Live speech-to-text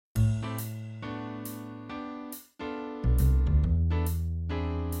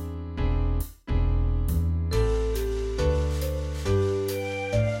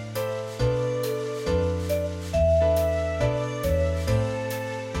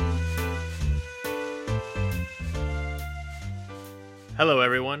Hello,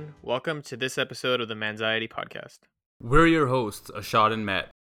 everyone. Welcome to this episode of the Manxiety Podcast. We're your hosts, Ashad and Matt.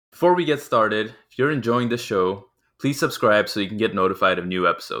 Before we get started, if you're enjoying this show, please subscribe so you can get notified of new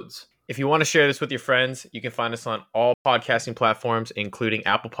episodes. If you want to share this with your friends, you can find us on all podcasting platforms, including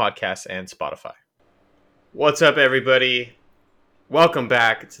Apple Podcasts and Spotify. What's up, everybody? Welcome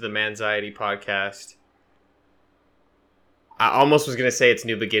back to the Manxiety Podcast. I almost was going to say it's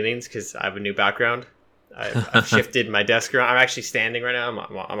new beginnings because I have a new background. I've shifted my desk around. I'm actually standing right now.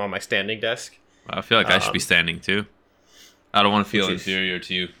 I'm on my standing desk. I feel like I should be standing too. I don't want to feel inferior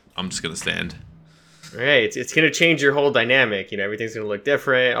to you. I'm just going to stand. Right. It's going to change your whole dynamic. You know, everything's going to look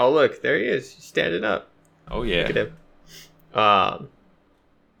different. Oh, look, there he is. He's standing up. Oh, yeah. Look at him.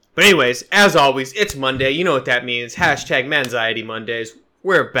 But anyways, as always, it's Monday. You know what that means. Hashtag Manxiety Mondays.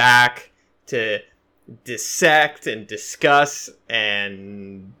 We're back to dissect and discuss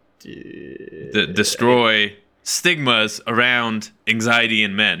and destroy stigmas around anxiety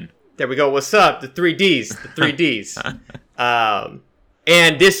in men. There we go. What's up? The 3Ds. The 3Ds.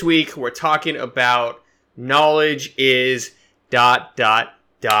 And this week we're talking about knowledge is ...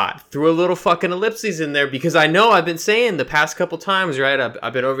 Threw a little fucking ellipses in there because I know I've been saying the past couple times, right?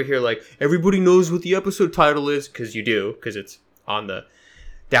 I've been over here like, everybody knows what the episode title is, because you do, because it's on the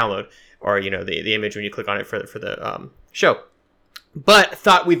download, or, you know, the image when you click on it for the show. But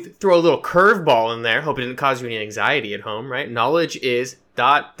thought we'd throw a little curveball in there. Hope it didn't cause you any anxiety at home, right? Knowledge is ...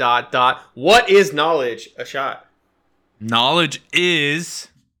 What is knowledge? A shot. Knowledge is...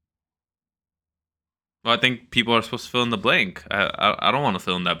 Well, I think people are supposed to fill in the blank. I don't want to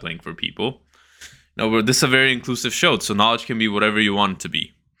fill in that blank for people. No, this is a very inclusive show, so knowledge can be whatever you want it to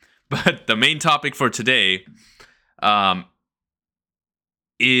be. But the main topic for today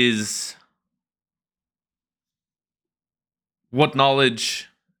is what knowledge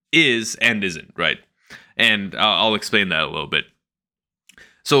is and isn't, right? And I'll explain that a little bit.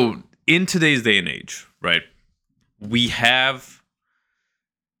 So in today's day and age, right, we have...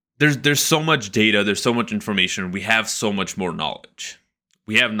 There's so much data, there's so much information, we have so much more knowledge.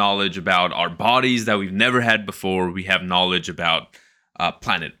 We have knowledge about our bodies that we've never had before. We have knowledge about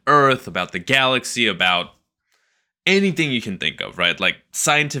planet Earth, about the galaxy, about anything you can think of, right? Like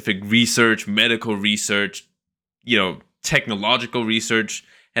scientific research, medical research, you know, technological research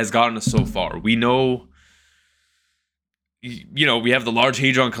has gotten us so far. We know, you know, we have the Large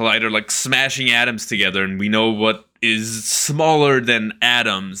Hadron Collider like smashing atoms together, and we know what is smaller than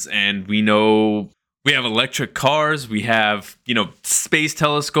atoms, and we know we have electric cars, we have, you know, space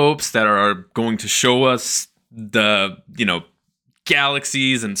telescopes that are going to show us the, you know,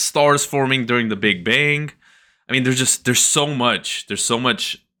 galaxies and stars forming during the Big Bang. I mean, there's so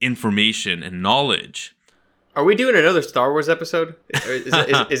much information and knowledge. Are we doing another Star Wars episode?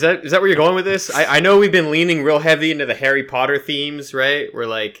 Is that where you're going with this? I know we've been leaning real heavy into the Harry Potter themes, right? We're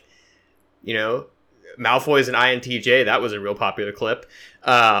like, you know, Malfoy's an INTJ. That was a real popular clip.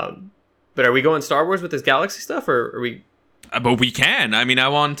 But are we going Star Wars with this galaxy stuff, or are we? But we can. I mean, I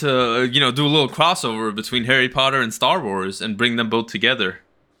want to, you know, do a little crossover between Harry Potter and Star Wars and bring them both together.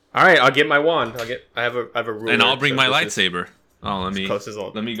 All right, I'll get my wand. I have a ruler, and I'll bring my lightsaber.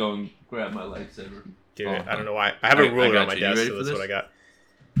 Let me go and grab my lightsaber. Dude, I don't know why. I have a ruler on my desk, so that's what I got.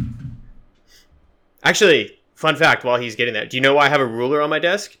 Actually, fun fact, while he's getting that, do you know why I have a ruler on my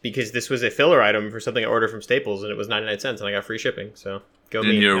desk? Because this was a filler item for something I ordered from Staples, and it was 99 cents, and I got free shipping, so go me.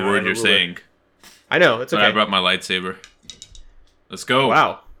 Didn't hear a word you're saying. I know, it's okay. But I brought my lightsaber. Let's go.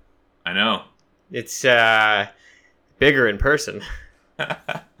 Wow. I know. It's bigger in person.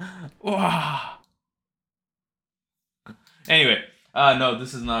 Wow. Anyway, no,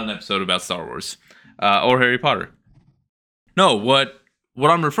 this is not an episode about Star Wars or Harry Potter. No, what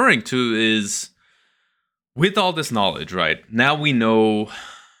I'm referring to is, with all this knowledge, right? Now we know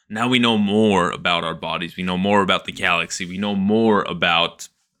more about our bodies. We know more about the galaxy. We know more about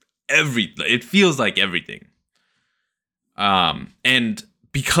everything. It feels like everything. And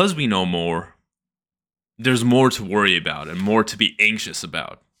because we know more, there's more to worry about and more to be anxious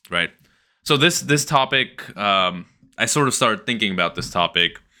about, right? So this topic, I sort of started thinking about this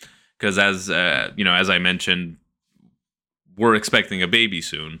topic because, as I mentioned, we're expecting a baby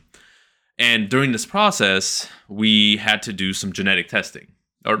soon. And during this process, we had to do some genetic testing.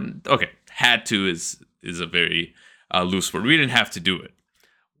 Had to is a very loose word. We didn't have to do it.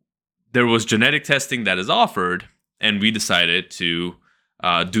 There was genetic testing that is offered, and we decided to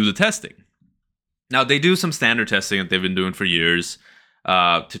do the testing. Now, they do some standard testing that they've been doing for years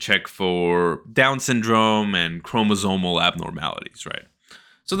to check for Down syndrome and chromosomal abnormalities, right?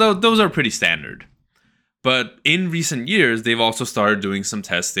 So those are pretty standard. But in recent years, they've also started doing some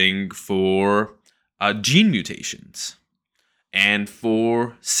testing for gene mutations. and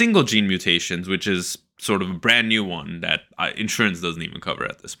for single gene mutations, which is sort of a brand new one that insurance doesn't even cover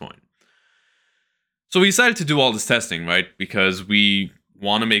at this point. So we decided to do all this testing, right? Because we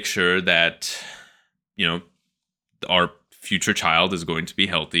want to make sure that, our future child is going to be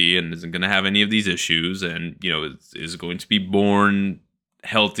healthy and isn't going to have any of these issues, and, is going to be born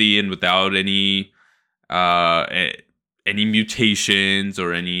healthy and without any mutations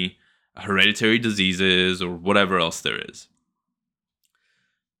or any hereditary diseases or whatever else there is.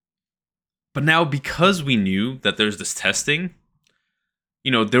 But now, because we knew that there's this testing,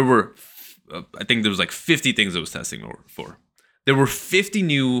 there were, I think there was like 50 things it was testing for. There were 50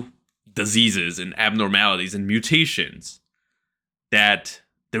 new diseases and abnormalities and mutations that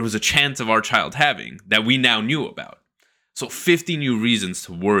there was a chance of our child having that we now knew about. So 50 new reasons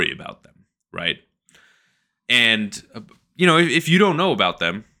to worry about them, right? And, if you don't know about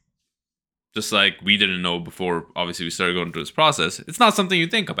them, just like we didn't know before, obviously, we started going through this process, it's not something you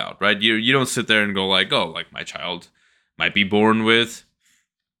think about, right? You don't sit there and go like, oh, like my child might be born with,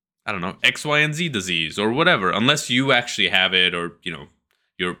 I don't know, X, Y, and Z disease or whatever, unless you actually have it, or,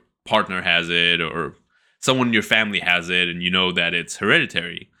 your partner has it, or someone in your family has it, and you know that it's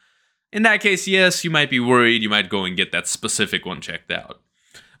hereditary. In that case, yes, you might be worried. You might go and get that specific one checked out.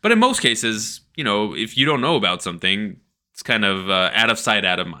 But in most cases, if you don't know about something, it's kind of out of sight,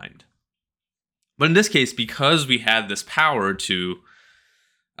 out of mind. But in this case, because we had this power to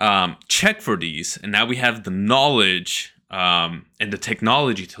check for these, and now we have the knowledge and the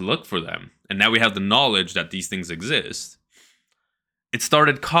technology to look for them, and now we have the knowledge that these things exist, it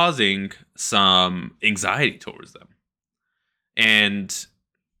started causing some anxiety towards them. And,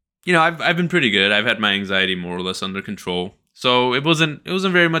 I've been pretty good. I've had my anxiety more or less under control. So it wasn't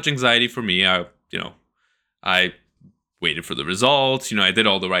very much anxiety for me. I waited for the results. I did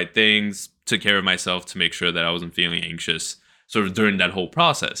all the right things, took care of myself to make sure that I wasn't feeling anxious sort of during that whole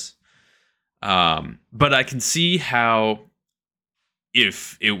process. But I can see how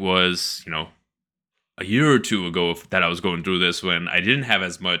if it was, a year or two ago that I was going through this, when I didn't have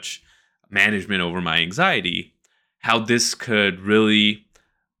as much management over my anxiety, how this could really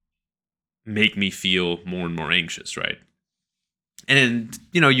make me feel more and more anxious, right? And,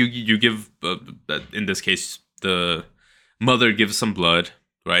 you give, in this case, the mother gives some blood,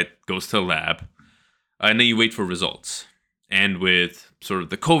 right? Goes to a lab, and then you wait for results. And with sort of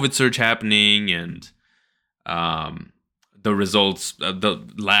the COVID surge happening and the results, the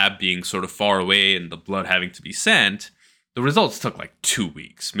lab being sort of far away and the blood having to be sent, the results took like 2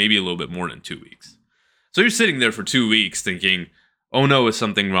 weeks, maybe a little bit more than 2 weeks. So you're sitting there for 2 weeks thinking, oh no, is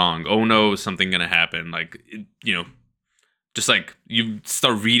something wrong? Oh no, is something going to happen? Like, just like you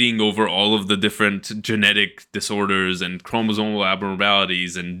start reading over all of the different genetic disorders and chromosomal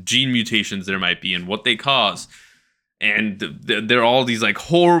abnormalities and gene mutations there might be and what they cause. And there are all these like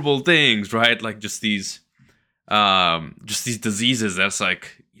horrible things, right? Like just these diseases that's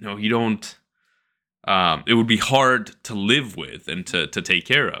like, you don't, it would be hard to live with and to take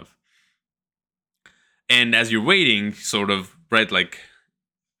care of. And as you're waiting, sort of, right, like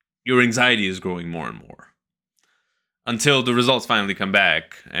your anxiety is growing more and more until the results finally come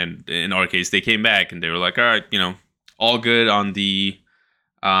back. And in our case, they came back and they were like, all right, all good on the,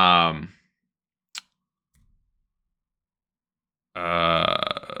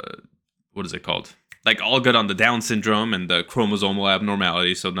 what is it called? Like all good on the Down syndrome and the chromosomal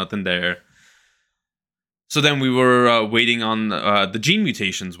abnormality, so nothing there. So then we were waiting on the gene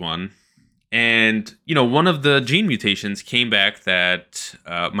mutations one. And, one of the gene mutations came back that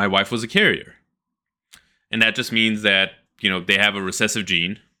my wife was a carrier. And that just means that, they have a recessive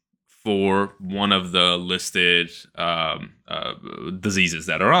gene for one of the listed diseases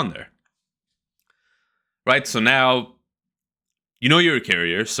that are on there. Right? So now, you're a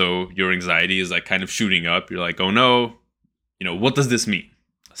carrier, so your anxiety is like kind of shooting up. You're like, oh no, what does this mean,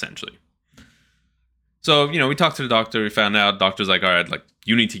 essentially? So, we talked to the doctor, we found out, doctor's like, all right, like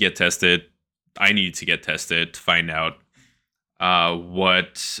you need to get tested. I need to get tested to find out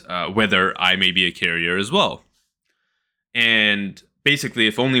whether I may be a carrier as well. And basically,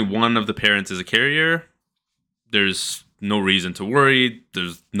 if only one of the parents is a carrier, there's no reason to worry.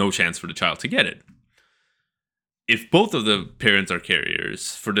 There's no chance for the child to get it. If both of the parents are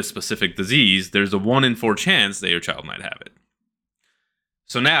carriers for this specific disease, there's a 1 in 4 chance that your child might have it.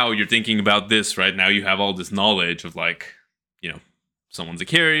 So now you're thinking about this, right? Now you have all this knowledge of like, someone's a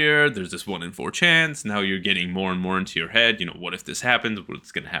carrier, there's this 1 in 4 chance. Now you're getting more and more into your head, what if this happens?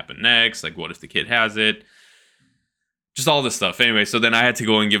 What's going to happen next? Like, what if the kid has it? Just all this stuff. Anyway, so then I had to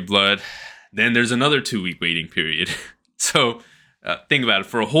go and give blood. Then there's another 2-week waiting period. So think about it.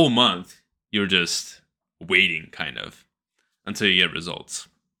 For a whole month, you're just waiting, kind of. until you get results.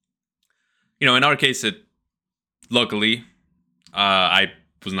 You know, in our case, luckily, I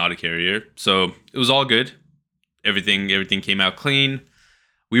was not a carrier, so it was all good. Everything came out clean.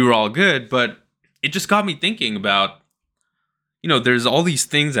 We were all good, but it just got me thinking about, you know, there's all these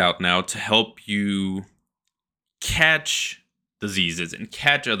things out now to help you catch diseases and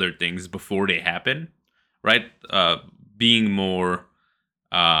catch other things before they happen, right? Being more,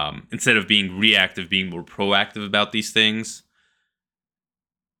 instead of being reactive, being more proactive about these things.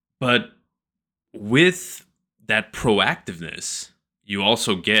 But with that proactiveness, you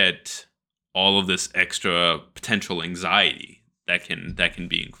also get all of this extra potential anxiety that can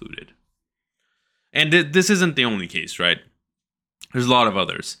be included. And this isn't the only case, right? There's a lot of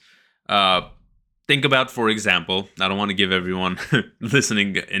others. Think about, for example, I don't want to give everyone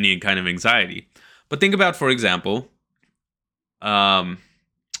listening any kind of anxiety, but think about, for example, our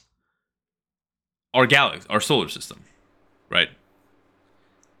galaxy, our solar system, right?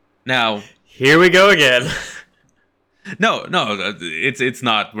 Now, here we go again. No, it's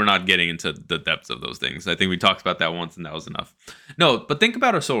not. We're not getting into the depths of those things. I think we talked about that once, and that was enough. No, but think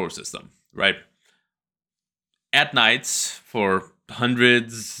about our solar system, right? At nights, for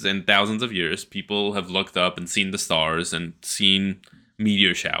hundreds and thousands of years, people have looked up and seen the stars and seen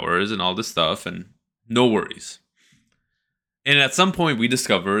meteor showers and all this stuff, and no worries. And at some point, we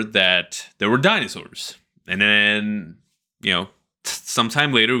discovered that there were dinosaurs, and then, you know,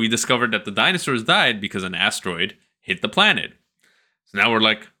 sometime later, we discovered that the dinosaurs died because an asteroid hit the planet. So now we're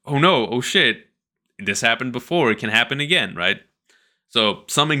like, oh no, oh shit, this happened before, it can happen again, right? So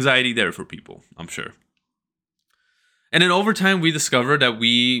some anxiety there for people, I'm sure. And then over time, we discovered that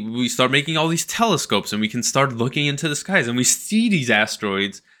we start making all these telescopes, and we can start looking into the skies, and we see these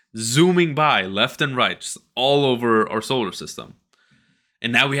asteroids zooming by left and right, just all over our solar system.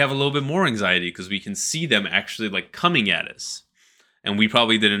 And now we have a little bit more anxiety because we can see them actually like coming at us. And we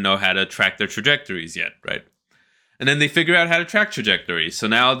probably didn't know how to track their trajectories yet, right? And then they figure out how to track trajectories. So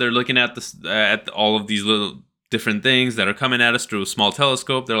now they're looking at at all of these little different things that are coming at us through a small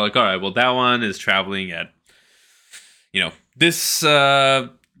telescope. They're like, all right, well, that one is traveling at, you know, this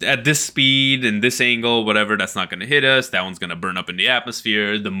at this speed and this angle, whatever. That's not going to hit us. That one's going to burn up in the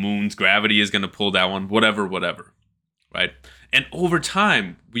atmosphere. The moon's gravity is going to pull that one. Whatever, right? And over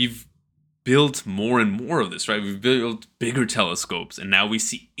time, we've built more and more of this, right? We've built bigger telescopes, and now we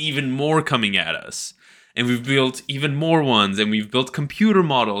see even more coming at us. And we've built even more ones, and we've built computer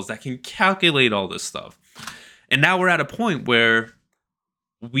models that can calculate all this stuff. And now we're at a point where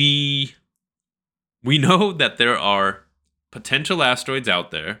we know that there are potential asteroids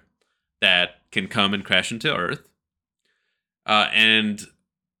out there that can come and crash into Earth. And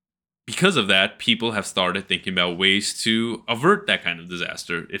because of that, people have started thinking about ways to avert that kind of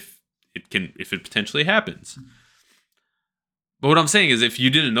disaster if it potentially happens. But what I'm saying is, if you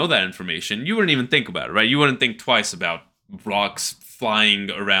didn't know that information, you wouldn't even think about it, right? You wouldn't think twice about rocks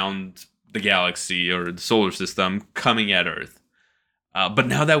flying around the galaxy or the solar system coming at Earth. But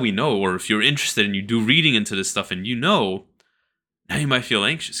now that we know, or if you're interested and you do reading into this stuff and you know, now you might feel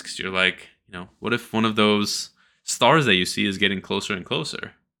anxious because you're like, you know, what if one of those stars that you see is getting closer and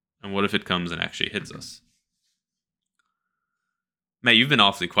closer? And what if it comes and actually hits us? Matt, you've been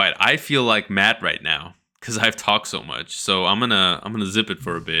awfully quiet. I feel like Matt right now because I've talked so much. So I'm gonna zip it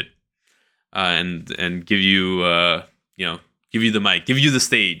for a bit, and give you give you the mic, give you the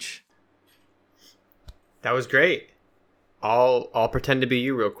stage. That was great. I'll pretend to be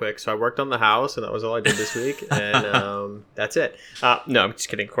you real quick. So I worked on the house, and that was all I did this week, and that's it. No, I'm just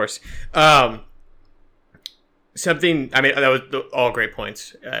kidding, of course. Something. I mean, that was all great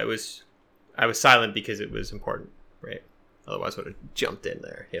points. I was silent because it was important, right? Otherwise, I would have jumped in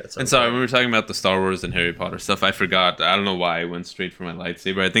there. Yeah. And sorry, when we were talking about the Star Wars and Harry Potter stuff, I forgot. I don't know why I went straight for my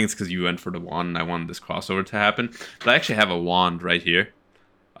lightsaber. I think it's because you went for the wand, and I wanted this crossover to happen. But I actually have a wand right here,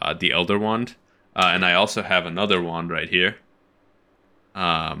 the Elder Wand, and I also have another wand right here.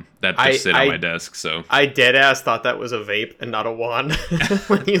 That just sit on my desk. So I deadass thought that was a vape and not a wand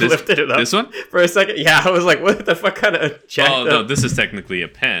when you lifted it up. This one for a second. Yeah, I was like, "What the fuck kind of?" Well, no, this is technically a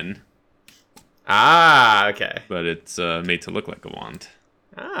pen. Ah, okay. But it's made to look like a wand.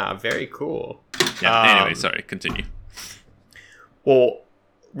 Ah, very cool. Yeah. Anyway, sorry. Continue. Well,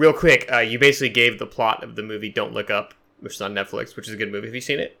 real quick, you basically gave the plot of the movie "Don't Look Up," which is on Netflix, which is a good movie. Have you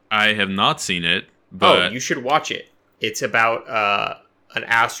seen it? I have not seen it. But you should watch it. It's about an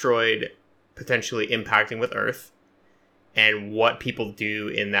asteroid potentially impacting with Earth and what people do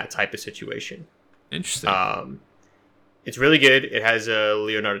in that type of situation. Interesting. It's really good. It has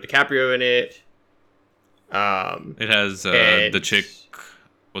Leonardo DiCaprio in it. It has the chick,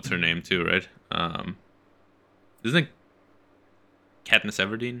 what's her name too, right? Isn't it Katniss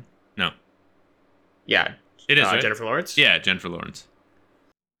Everdeen? No. Yeah. It is, right? Jennifer Lawrence? Yeah, Jennifer Lawrence.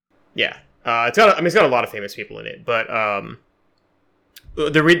 Yeah. It's got a lot of famous people in it, but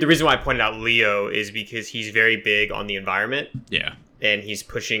the reason why I pointed out Leo is because he's very big on the environment. Yeah. And he's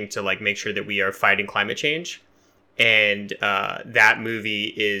pushing to like make sure that we are fighting climate change. And that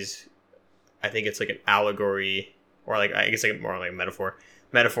movie is, I think it's like an allegory, or like I guess like more like a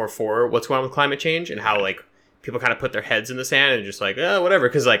metaphor for what's going on with climate change and how like people kind of put their heads in the sand and just like, oh, whatever.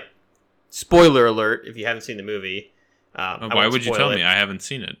 Because like, spoiler alert, if you haven't seen the movie, why would you tell me? I haven't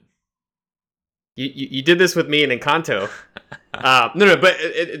seen it. You did this with me and Encanto. No, but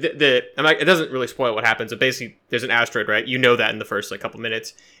it doesn't really spoil what happens. But basically, there's an asteroid, right? You know that in the first like couple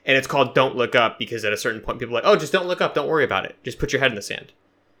minutes, and it's called "Don't Look Up" because at a certain point, people are like, "Oh, just don't look up. Don't worry about it. Just put your head in the sand."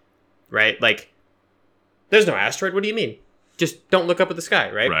 Right? Like, there's no asteroid. What do you mean? Just don't look up at the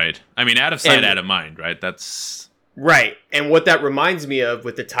sky, right? Right. I mean, out of sight, out of mind, right? That's right. And what that reminds me of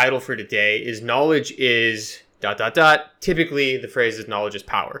with the title for today is knowledge is ... Typically, the phrase is knowledge is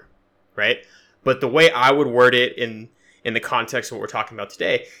power, right? But the way I would word it in the context of what we're talking about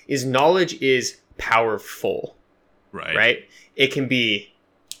today is knowledge is powerful, right? It can be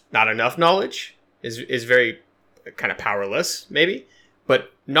not enough knowledge is very kind of powerless, maybe.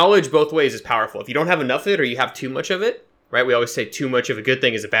 But knowledge both ways is powerful. If you don't have enough of it or you have too much of it, right? We always say too much of a good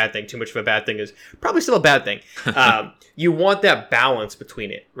thing is a bad thing. Too much of a bad thing is probably still a bad thing. You want that balance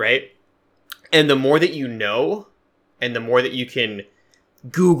between it, right? And the more that you know and the more that you can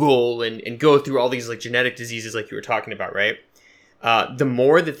Google and go through all these like genetic diseases like you were talking about, right? The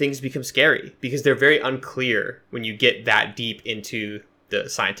more that things become scary because they're very unclear when you get that deep into the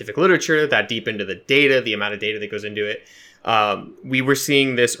scientific literature, that deep into the data, the amount of data that goes into it. We were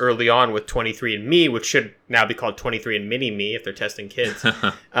seeing this early on with 23andMe, which should now be called 23andMini-Me if they're testing kids.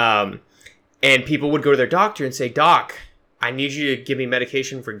 And people would go to their doctor and say, "Doc, I need you to give me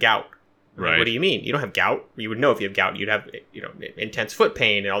medication for gout." Right. What do you mean? You don't have gout. You would know if you have gout. You'd have, intense foot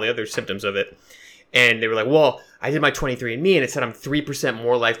pain and all the other symptoms of it. And they were like, "Well, I did my 23andMe and it said I'm 3%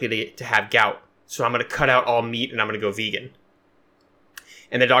 more likely to have gout. So I'm going to cut out all meat and I'm going to go vegan."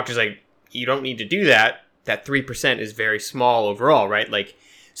 And the doctor's like, "You don't need to do that. That 3% is very small overall, right?" Like,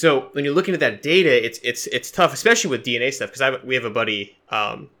 so when you're looking at that data, it's tough, especially with DNA stuff. Because we have a buddy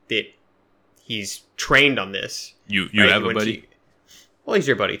that he's trained on this. You have a buddy? Well, he's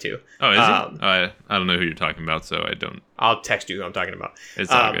your buddy too. Oh, is he? I don't know who you're talking about, so I don't. I'll text you who I'm talking about.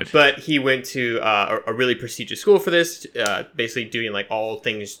 It's all good. But he went to a really prestigious school for this, basically doing like all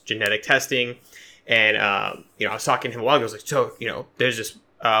things genetic testing. And I was talking to him a while ago. I was like, so there's this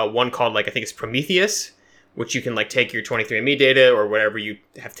one called like I think it's Prometheus, which you can like take your 23andMe data or whatever you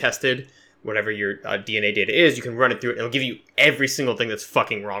have tested, whatever your DNA data is, you can run it through. It'll give you every single thing that's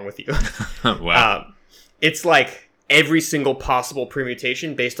fucking wrong with you. Wow. It's like every single possible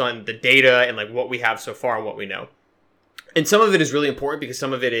permutation based on the data and like what we have so far and what we know. And some of it is really important because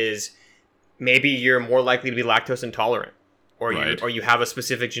some of it is maybe you're more likely to be lactose intolerant or you have a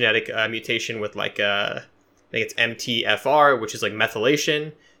specific genetic mutation with like I think it's MTFR, which is like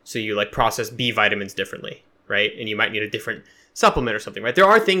methylation. So you like process B vitamins differently, right? And you might need a different supplement or something, right? There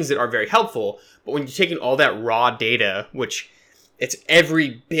are things that are very helpful, but when you're taking all that raw data, which it's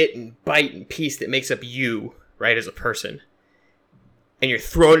every bit and byte and piece that makes up you, right, as a person, and you're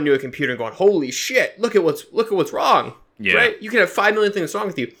throwing it into a computer and going, "Holy shit, look at what's wrong." Yeah. Right? You can have 5 million things wrong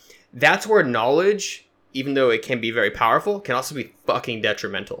with you. That's where knowledge, even though it can be very powerful, can also be fucking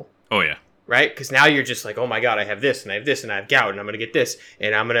detrimental. Oh yeah. Right? Because now you're just like, "Oh my god, I have this and I have this and I have gout and I'm gonna get this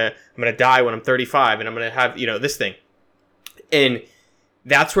and I'm gonna die when I'm 35 and I'm gonna have this thing." And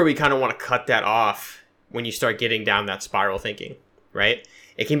that's where we kind of want to cut that off when you start getting down that spiral thinking, right?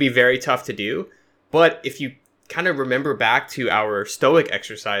 It can be very tough to do, but if you kind of remember back to our Stoic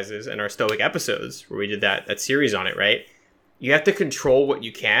exercises and our Stoic episodes where we did that series on it, right? You have to control what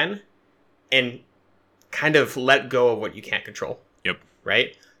you can and kind of let go of what you can't control. Yep.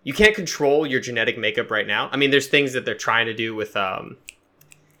 Right? You can't control your genetic makeup right now. I mean, there's things that they're trying to do with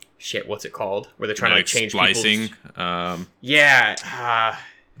what's it called? Where they're trying to like change splicing. Yeah. I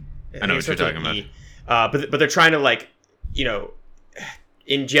know what you're talking about. But they're trying to like,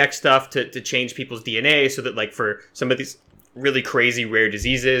 inject stuff to change people's DNA so that like for some of these really crazy rare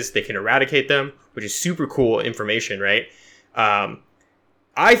diseases, they can eradicate them, which is super cool information, right?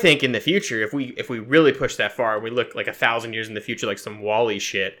 I think in the future, if we really push that far, we look like 1,000 years in the future, like some Wall-E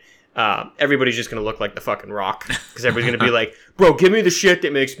shit, everybody's just going to look like the fucking Rock. Because everybody's going to be like, "Bro, give me the shit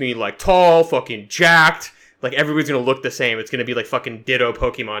that makes me like tall, fucking jacked." Like everybody's going to look the same. It's going to be like fucking Ditto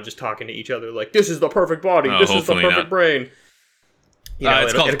Pokemon just talking to each other. Like, "This is the perfect body. This is the perfect brain."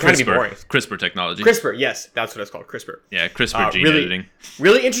 It's called it'll kind of be CRISPR. boring. CRISPR technology. CRISPR, yes, that's what it's called, CRISPR. Yeah, CRISPR gene really, editing.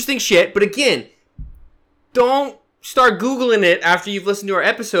 Really interesting shit, but again, don't start Googling it after you've listened to our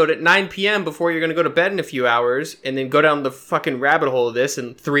episode at 9 p.m. before you're going to go to bed in a few hours, and then go down the fucking rabbit hole of this,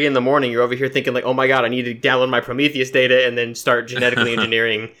 and 3 in the morning you're over here thinking like, oh my god, I need to download my Prometheus data and then start genetically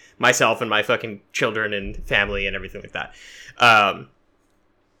engineering myself and my fucking children and family and everything like that.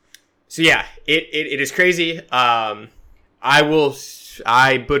 So yeah, it is crazy. I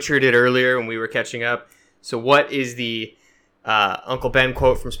butchered it earlier when we were catching up. So what is the Uncle Ben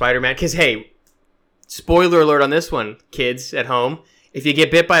quote from Spider-Man? Because hey, spoiler alert on this one, kids at home. If you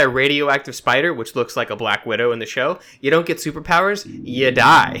get bit by a radioactive spider, which looks like a Black Widow in the show, you don't get superpowers, you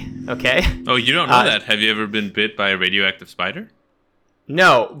die. Okay? Oh, you don't know that? Have you ever been bit by a radioactive spider?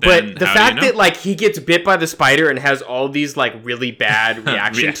 No, Then but the how do fact you know? that like he gets bit by the spider and has all these like really bad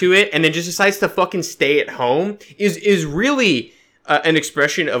reaction Yeah. to it, and then just decides to fucking stay at home is really an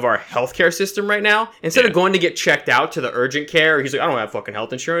expression of our healthcare system right now. Instead of going to get checked out to the urgent care, he's like, I don't have fucking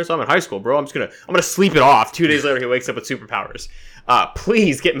health insurance. I'm in high school, bro. I'm gonna sleep it off. 2 days later, he wakes up with superpowers.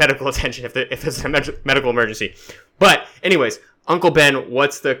 Please get medical attention if there's a medical emergency. But anyways, Uncle Ben,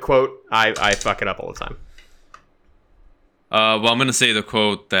 what's the quote? I fuck it up all the time. Well, I'm going to say the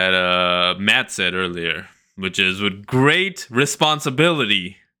quote that Matt said earlier, which is, with great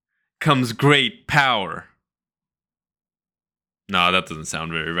responsibility comes great power. No, that doesn't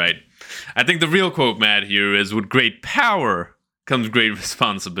sound very right. I think the real quote, Matt, here is, with great power comes great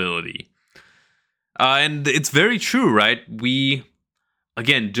responsibility. And it's very true, right?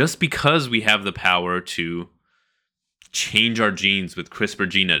 Again, just because we have the power to change our genes with CRISPR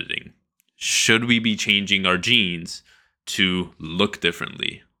gene editing, should we be changing our genes to look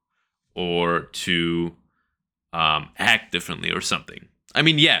differently or to act differently or something? I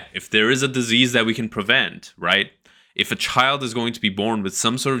mean, yeah, if there is a disease that we can prevent, right? If a child is going to be born with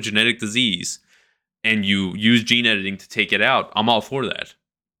some sort of genetic disease and you use gene editing to take it out, I'm all for that.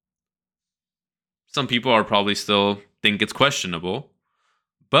 Some people are probably still think it's questionable,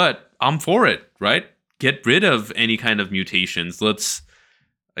 but I'm for it, right? Get rid of any kind of mutations. Let's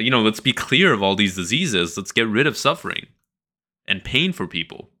be clear of all these diseases. Let's get rid of suffering and pain for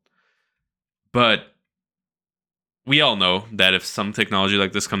people. But we all know that if some technology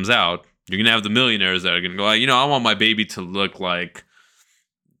like this comes out, you're going to have the millionaires that are going to go, I want my baby to look like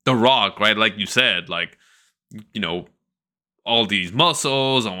The Rock, right? Like you said, like, all these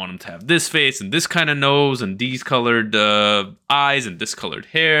muscles. I want him to have this face and this kind of nose and these colored eyes and this colored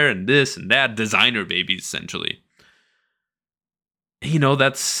hair and this and that. Designer babies, essentially. It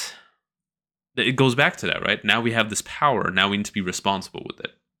goes back to that, right? Now we have this power. Now we need to be responsible with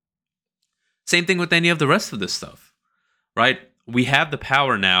it. Same thing with any of the rest of this stuff, right? We have the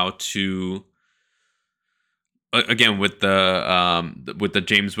power now to, again, with the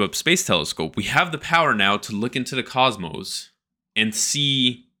James Webb Space Telescope, we have the power now to look into the cosmos and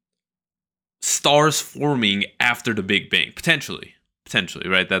see stars forming after the Big Bang, potentially,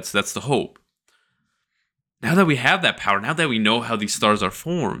 right? That's the hope. Now that we have that power, now that we know how these stars are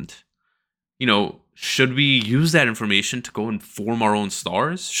formed, should we use that information to go and form our own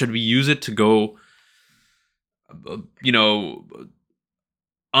stars? Should we use it to go,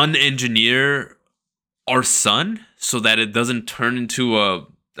 unengineer our sun so that it doesn't turn into a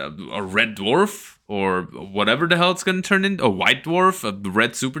red dwarf or whatever the hell it's going to turn into, a white dwarf, a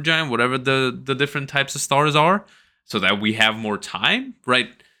red supergiant, whatever the different types of stars are, so that we have more time, right?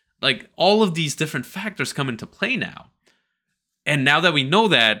 Like, all of these different factors come into play now. And now that we know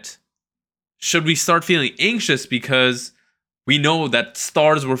that, should we start feeling anxious because we know that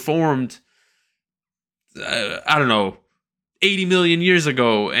stars were formed, 80 million years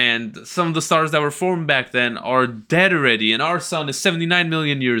ago, and some of the stars that were formed back then are dead already, and our sun is 79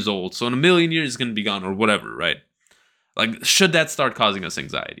 million years old, so in a million years it's going to be gone, or whatever, right? Like, should that start causing us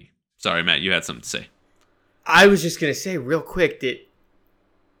anxiety? Sorry, Matt, you had something to say. I was just going to say real quick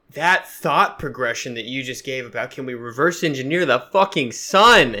that thought progression that you just gave about can we reverse engineer the fucking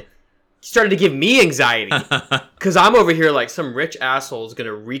sun started to give me anxiety. Because I'm over here like some rich asshole is going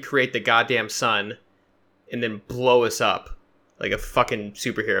to recreate the goddamn sun and then blow us up like a fucking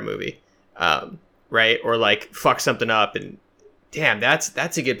superhero movie. Right? Or like fuck something up. And damn,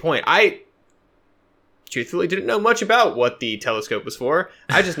 that's a good point. I truthfully didn't know much about what the telescope was for.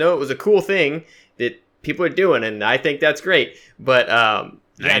 I just know it was a cool thing that people are doing, and I think that's great. But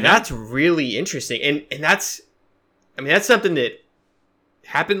yeah, that's really interesting. And that's something that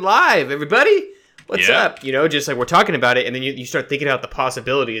happened live, everybody. What's up? Just like we're talking about it, and then you start thinking about the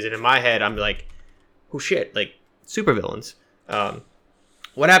possibilities, and in my head I'm like, oh shit, like supervillains.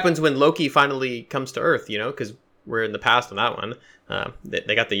 What happens when Loki finally comes to Earth, because we're in the past on that one.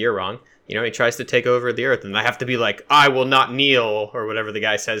 They got the year wrong. You know, he tries to take over the Earth, and I have to be like, I will not kneel, or whatever the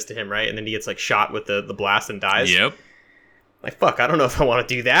guy says to him, right? And then he gets like shot with the blast and dies. Yep. Like, fuck, I don't know if I want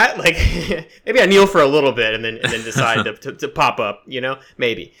to do that. Like, maybe I kneel for a little bit and then decide to pop up, you know?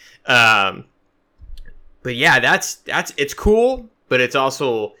 Maybe. But yeah, that's it's cool, but it's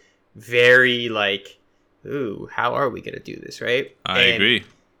also very like, ooh, how are we going to do this, right? I agree.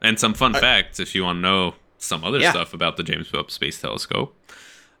 And some fun facts if you want to know some other stuff about the James Webb Space Telescope.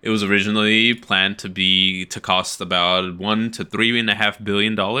 It was originally planned to cost about $1 to $3.5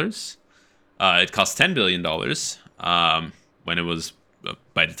 billion. It cost $10 billion when it was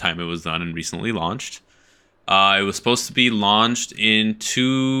by the time it was done and recently launched. It was supposed to be launched in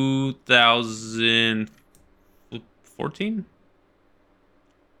 2014.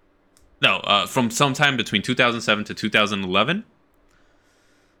 No, from sometime between 2007 to 2011.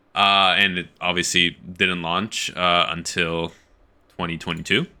 And it obviously didn't launch until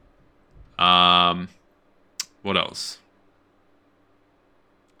 2022. What else?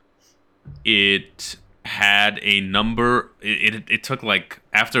 It had a number. It took like,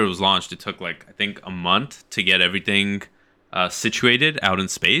 after it was launched, it took like, I think, a month to get everything situated out in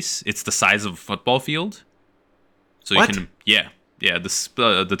space. It's the size of a football field. So what? You can, yeah.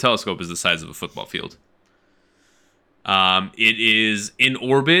 The telescope is the size of a football field. It is in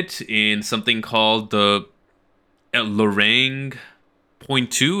orbit in something called the Lorang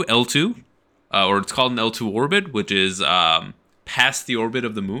Point 2, L2, or it's called an L2 orbit, which is past the orbit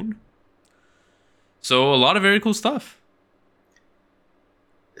of the moon. So a lot of very cool stuff.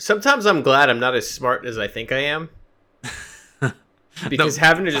 Sometimes I'm glad I'm not as smart as I think I am. Because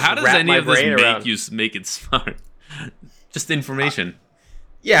having to just how does wrap any my of this brain make around... you make it smart? Just information.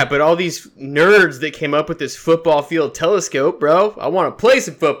 Yeah, but all these nerds that came up with this football field telescope, bro. I want to play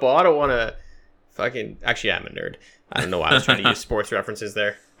some football. I don't want to fucking... Actually, I'm a nerd. I don't know why I was trying to use sports references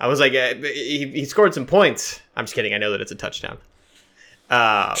there. I was like, he scored some points. I'm just kidding. I know that it's a touchdown.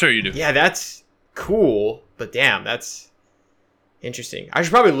 Sure you do. Yeah, that's cool. But damn, that's interesting. I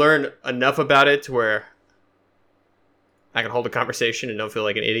should probably learn enough about it to where I can hold a conversation and don't feel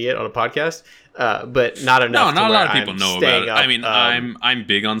like an idiot on a podcast. But not enough. No, not to a lot where of people I'm know about staying it. up, I mean, I'm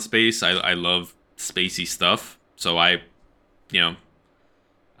big on space. I love spacey stuff. So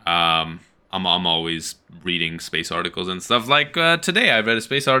I'm always reading space articles and stuff. Like today, I read a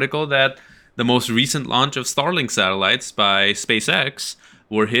space article that the most recent launch of Starlink satellites by SpaceX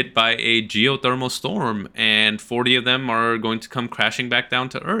were hit by a geothermal storm, and 40 of them are going to come crashing back down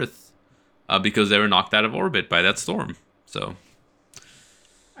to Earth because they were knocked out of orbit by that storm. So,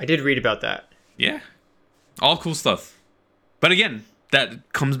 I did read about that. yeah, all cool stuff. But again,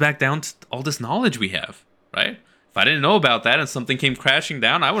 that comes back down to all this knowledge we have, right? If I didn't know about that and something came crashing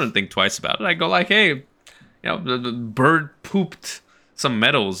down, I wouldn't think twice about it. I'd go like, hey, the bird pooped some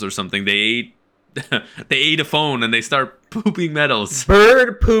metals or something. They ate a phone and they start pooping metals.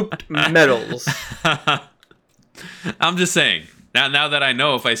 Bird pooped metals. I'm just saying. Now that I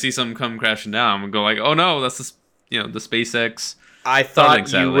know, if I see something come crashing down, I'm gonna go like, oh no, that's the SpaceX. I thought Starlink you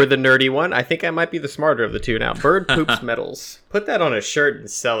satellite. were the nerdy one. I think I might be the smarter of the two now. Bird poops metals. Put that on a shirt and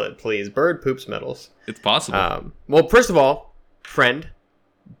sell it, please. Bird poops metals. It's possible. Well, first of all, friend,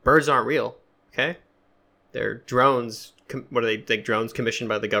 birds aren't real. Okay, they're drones. What are they? Like drones commissioned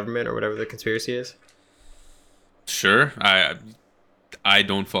by the government or whatever the conspiracy is. Sure. I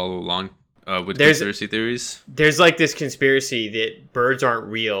don't follow along with There's- conspiracy theories. There's like this conspiracy that birds aren't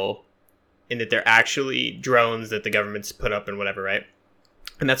real, and that they're actually drones that the government's put up and whatever, right?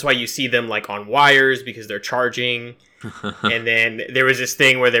 And that's why you see them like on wires because they're charging. And then there was this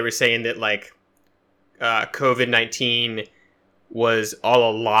thing where they were saying that like COVID-19 was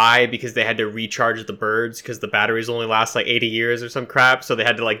all a lie because they had to recharge the birds because the batteries only last like 80 years or some crap. So they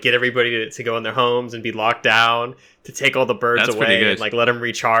had to like get everybody to go in their homes and be locked down to take all the birds That's pretty away good. and like let them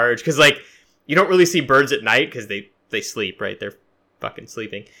recharge. Because like you don't really see birds at night because they sleep, right? They're fucking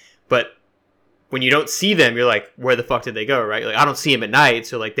sleeping. But when you don't see them, you're like, where the fuck did they go, right? Like I don't see them at night,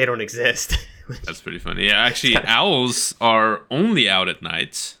 so like they don't exist. That's pretty funny. Yeah, actually, owls are only out at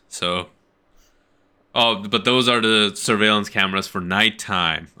night. So, but those are the surveillance cameras for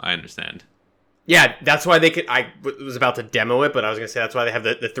nighttime. I understand. Yeah, that's why they could. I was about to demo it, but I was gonna say that's why they have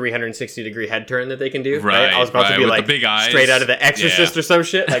the 360-degree head turn that they can do. Right, I was about to right, be with like the big eyes. straight out of The Exorcist or some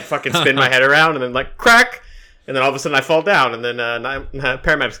shit, like fucking spin my head around and then like crack, and then all of a sudden I fall down, and then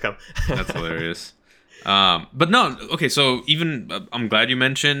paramedics come. That's hilarious. But no, okay. So even I'm glad you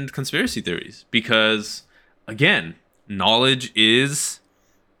mentioned conspiracy theories because, again, knowledge is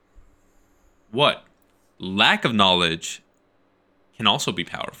what? Lack of knowledge can also be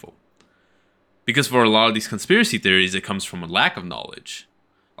powerful. Because for a lot of these conspiracy theories, it comes from a lack of knowledge.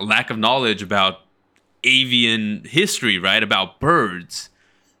 A lack of knowledge about avian history, right? About birds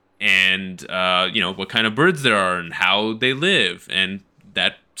and, what kind of birds there are and how they live. And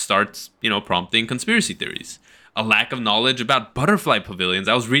that starts, prompting conspiracy theories. A lack of knowledge about butterfly pavilions.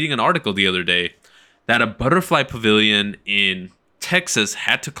 I was reading an article the other day that a butterfly pavilion in Texas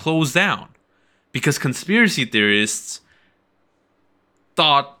had to close down because conspiracy theorists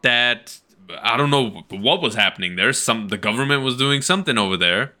thought that, I don't know what was happening there. The government was doing something over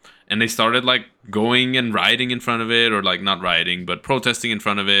there, and they started like going and rioting in front of it, or like not rioting, but protesting in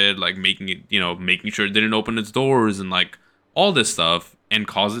front of it, like making it, making sure it didn't open its doors and like all this stuff, and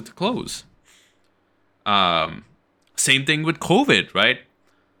cause it to close. Same thing with COVID, right?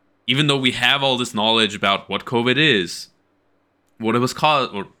 Even though we have all this knowledge about what COVID is, what it was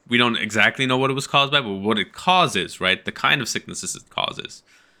caused, or we don't exactly know what it was caused by, but what it causes, right? The kind of sicknesses it causes.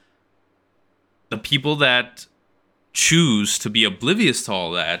 The people that choose to be oblivious to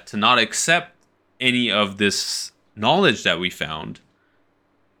all that, to not accept any of this knowledge that we found,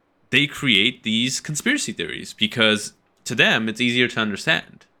 they create these conspiracy theories because to them, it's easier to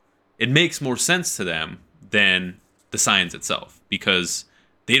understand. It makes more sense to them than the science itself because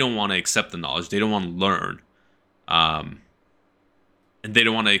they don't want to accept the knowledge. They don't want to learn. And they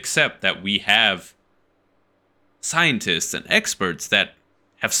don't want to accept that we have scientists and experts that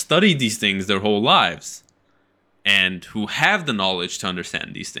have studied these things their whole lives and who have the knowledge to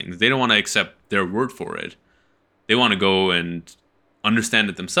understand these things. They don't want to accept their word for it. They want to go and understand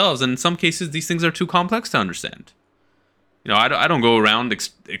it themselves. And in some cases, these things are too complex to understand. I don't go around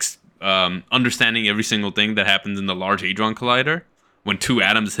understanding every single thing that happens in the Large Hadron Collider when two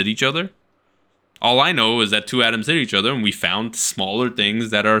atoms hit each other. All I know is that two atoms hit each other and we found smaller things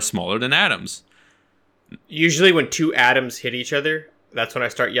that are smaller than atoms. Usually when two atoms hit each other, that's when I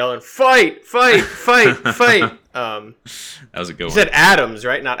start yelling, fight, fight, fight, fight. That was a good one. You said atoms,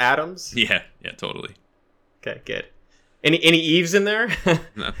 right? Not atoms? Yeah, totally. Okay, good. Any Eves in there?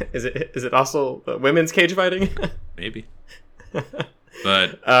 No. Is it also women's cage fighting? Maybe.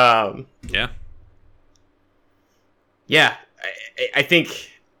 But, yeah. Yeah, I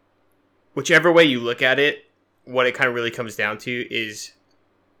think whichever way you look at it, what it kind of really comes down to is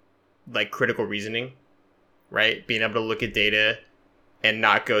like critical reasoning, right? Being able to look at data and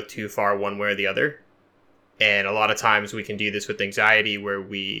not go too far one way or the other. And a lot of times we can do this with anxiety where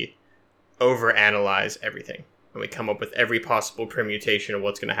we overanalyze everything. And we come up with every possible permutation of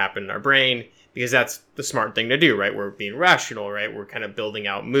what's going to happen in our brain because that's the smart thing to do, right? We're being rational, right? We're kind of building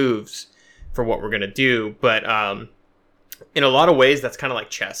out moves for what we're going to do. But in a lot of ways, that's kind of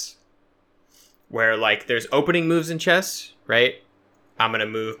like chess, where like there's opening moves in chess, right? I'm going to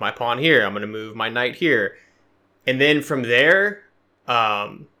move my pawn here. I'm going to move my knight here. And then from there,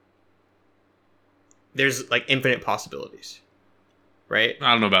 there's like infinite possibilities, right?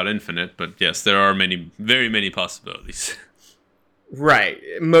 I don't know about infinite, but yes, there are very many possibilities. Right.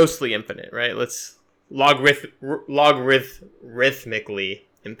 Mostly infinite, right? Let's logarithmically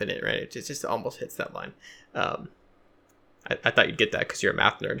infinite, right? It just almost hits that line. I thought you'd get that because you're a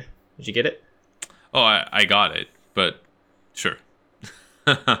math nerd. Did you get it? Oh, I got it, but sure.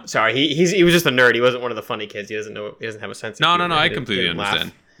 Sorry, he was just a nerd. He wasn't one of the funny kids. He doesn't have a sense of humor. No, I completely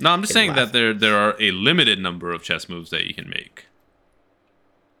understand. No, I'm just saying that there are a limited number of chess moves that you can make.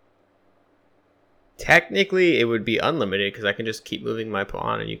 Technically, it would be unlimited because I can just keep moving my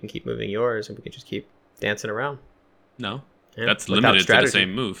pawn and you can keep moving yours and we can just keep dancing around. No, that's limited to the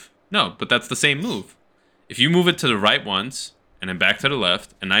same move. No, but that's the same move. If you move it to the right once and then back to the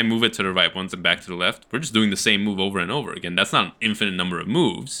left, and I move it to the right once and back to the left, we're just doing the same move over and over again. That's not an infinite number of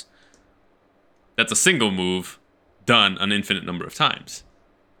moves. That's a single move done an infinite number of times.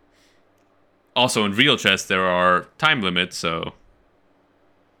 Also, in real chess, there are time limits, so...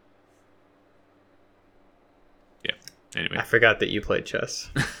 yeah, anyway. I forgot that you played chess.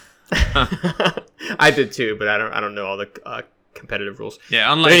 I did too, but I don't know all the competitive rules.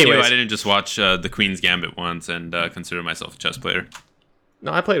 Yeah, unlike you, I didn't just watch the Queen's Gambit once and consider myself a chess player.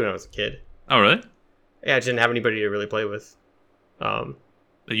 No, I played when I was a kid. Oh, really? Yeah, I just didn't have anybody to really play with. You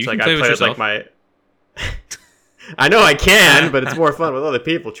can play with yourself. I know I can, but it's more fun with other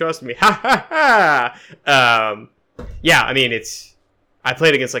people. Trust me. Ha ha ha. Yeah, I mean I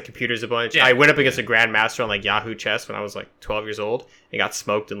played against like computers a bunch. Yeah. I went up against a grandmaster on like Yahoo Chess when I was like 12 years old and got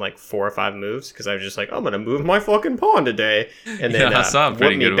smoked in like 4 or 5 moves because I was just like, I'm gonna move my fucking pawn today, and then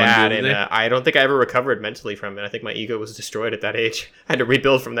whooped me bad. And I don't think I ever recovered mentally from it. I think my ego was destroyed at that age. I had to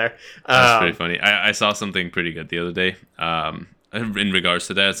rebuild from there. That's pretty funny. I saw something pretty good the other day. In regards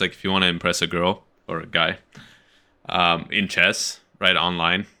to that, it's like if you want to impress a girl or a guy, in chess, right,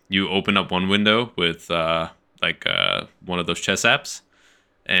 online, you open up one window with one of those chess apps,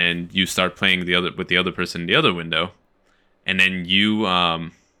 and you start playing the other person in the other window, and then you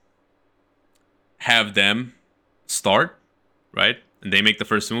have them start, right? And they make the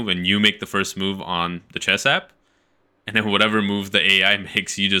first move, and you make the first move on the chess app. And then whatever move the AI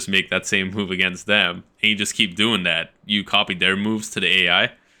makes, you just make that same move against them. And you just keep doing that. You copy their moves to the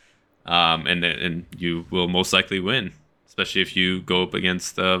AI, and you will most likely win, especially if you go up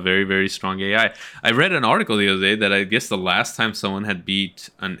against a very, very strong AI. I read an article the other day that I guess the last time someone had beat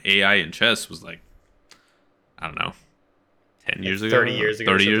an AI in chess was like, I don't know, 10 years ago? 30 years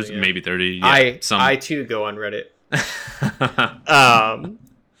ago. 30 years, yeah. Maybe 30. Yeah, I too go on Reddit.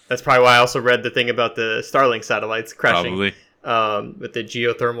 That's probably why I also read the thing about the Starlink satellites crashing. Probably. With the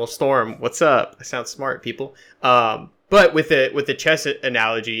geothermal storm. What's up? I sound smart, people. But with the chess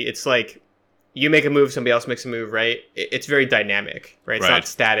analogy, it's like you make a move, somebody else makes a move, right? It's very dynamic, right? It's not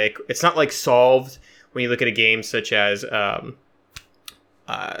static. It's not like solved when you look at a game such as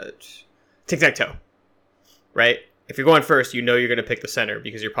tic-tac-toe, right? If you're going first, you know you're going to pick the center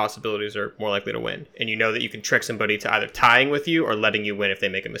because your possibilities are more likely to win. And you know that you can trick somebody to either tying with you or letting you win if they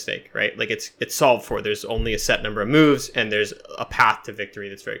make a mistake, right? Like it's solved for. There's only a set number of moves and there's a path to victory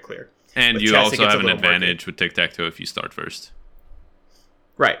that's very clear. And With you chess, also have an advantage with tic-tac-toe if you start first.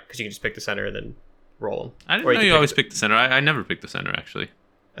 Right, because you can just pick the center and then roll them. I didn't know you always pick the center. I never picked the center, actually.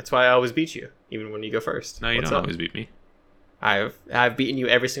 That's why I always beat you, even when you go first. No, you don't always beat me. I've beaten you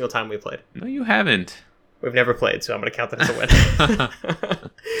every single time we played. No, you haven't. We've never played, so I'm going to count that as a win.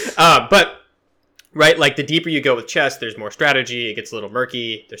 But, right, like the deeper you go with chess, there's more strategy. It gets a little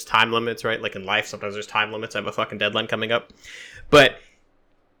murky. There's time limits, right? Like in life, sometimes there's time limits. I have a fucking deadline coming up. But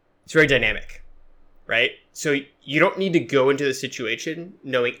it's very dynamic, right? So you don't need to go into the situation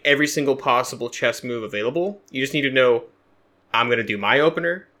knowing every single possible chess move available. You just need to know, I'm going to do my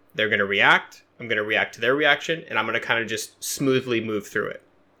opener. They're going to react. I'm going to react to their reaction. And I'm going to kind of just smoothly move through it.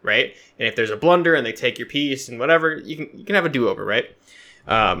 Right? And if there's a blunder and they take your piece and whatever, you can have a do-over, right?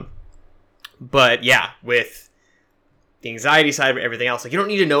 But yeah, with the anxiety side of everything else, like you don't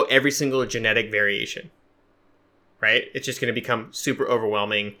need to know every single genetic variation, right? It's just going to become super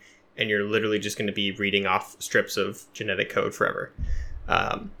overwhelming and you're literally just going to be reading off strips of genetic code forever.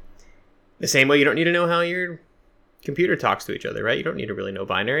 The same way you don't need to know how your computer talks to each other, right? You don't need to really know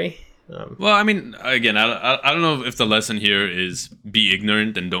binary. Well, I mean, again, I don't know if the lesson here is be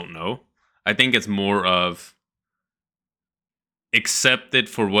ignorant and don't know. I think it's more of accept it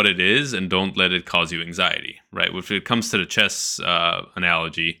for what it is and don't let it cause you anxiety, right? If it comes to the chess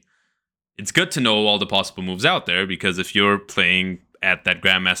analogy, it's good to know all the possible moves out there because if you're playing at that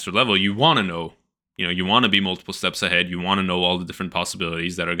grandmaster level, you want to know, you want to be multiple steps ahead. You want to know all the different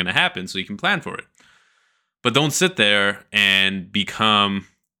possibilities that are going to happen so you can plan for it. But don't sit there and become...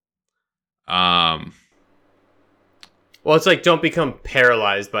 Well, it's like don't become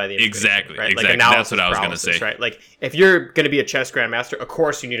paralyzed by the information. Exactly, right? exactly. Like analysis That's what I was paralysis, going to say. Right? Like if you're going to be a chess grandmaster, of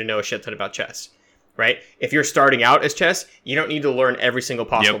course you need to know a shit ton about chess, right? If you're starting out as chess, you don't need to learn every single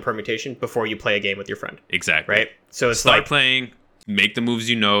possible permutation before you play a game with your friend. Exactly. Right? So it's start like playing, make the moves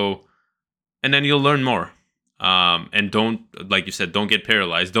and then you'll learn more. And don't, like you said, don't get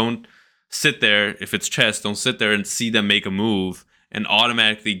paralyzed. Don't sit there, if it's chess, don't sit there and see them make a move and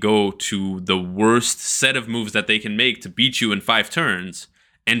automatically go to the worst set of moves that they can make to beat you in 5 turns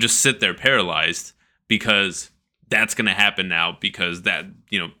and just sit there paralyzed because that's going to happen now because that,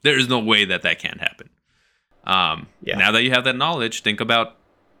 there is no way that can't happen. Now that you have that knowledge, think about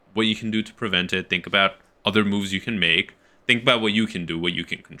what you can do to prevent it. Think about other moves you can make. Think about what you can do, what you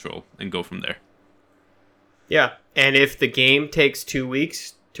can control, and go from there. Yeah. And if the game takes 2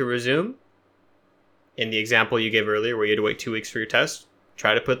 weeks to resume, in the example you gave earlier where you had to wait 2 weeks for your test,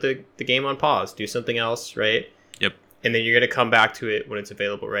 try to put the game on pause, do something else, right? Yep. And then you're going to come back to it when it's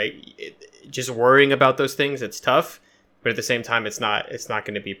available, right? Just worrying about those things, it's tough, but at the same time, it's not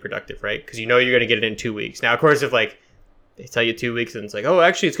going to be productive, right? Because you're going to get it in 2 weeks. Now, of course, if like they tell you 2 weeks and it's like, oh,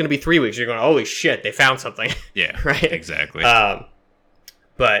 actually, it's going to be 3 weeks, you're going, holy shit, they found something. Yeah, right? Exactly.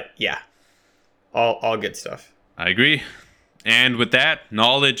 But yeah, all good stuff. I agree. And with that,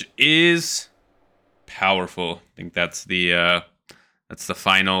 knowledge is powerful. I think that's the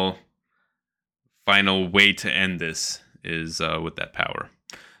final way to end this is with that power.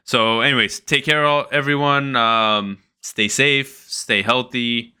 So anyways, take care everyone. Stay safe, stay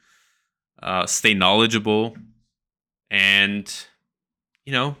healthy, stay knowledgeable, and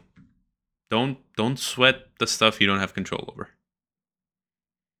don't sweat the stuff you don't have control over.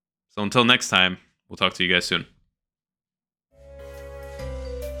 So until next time, we'll talk to you guys soon.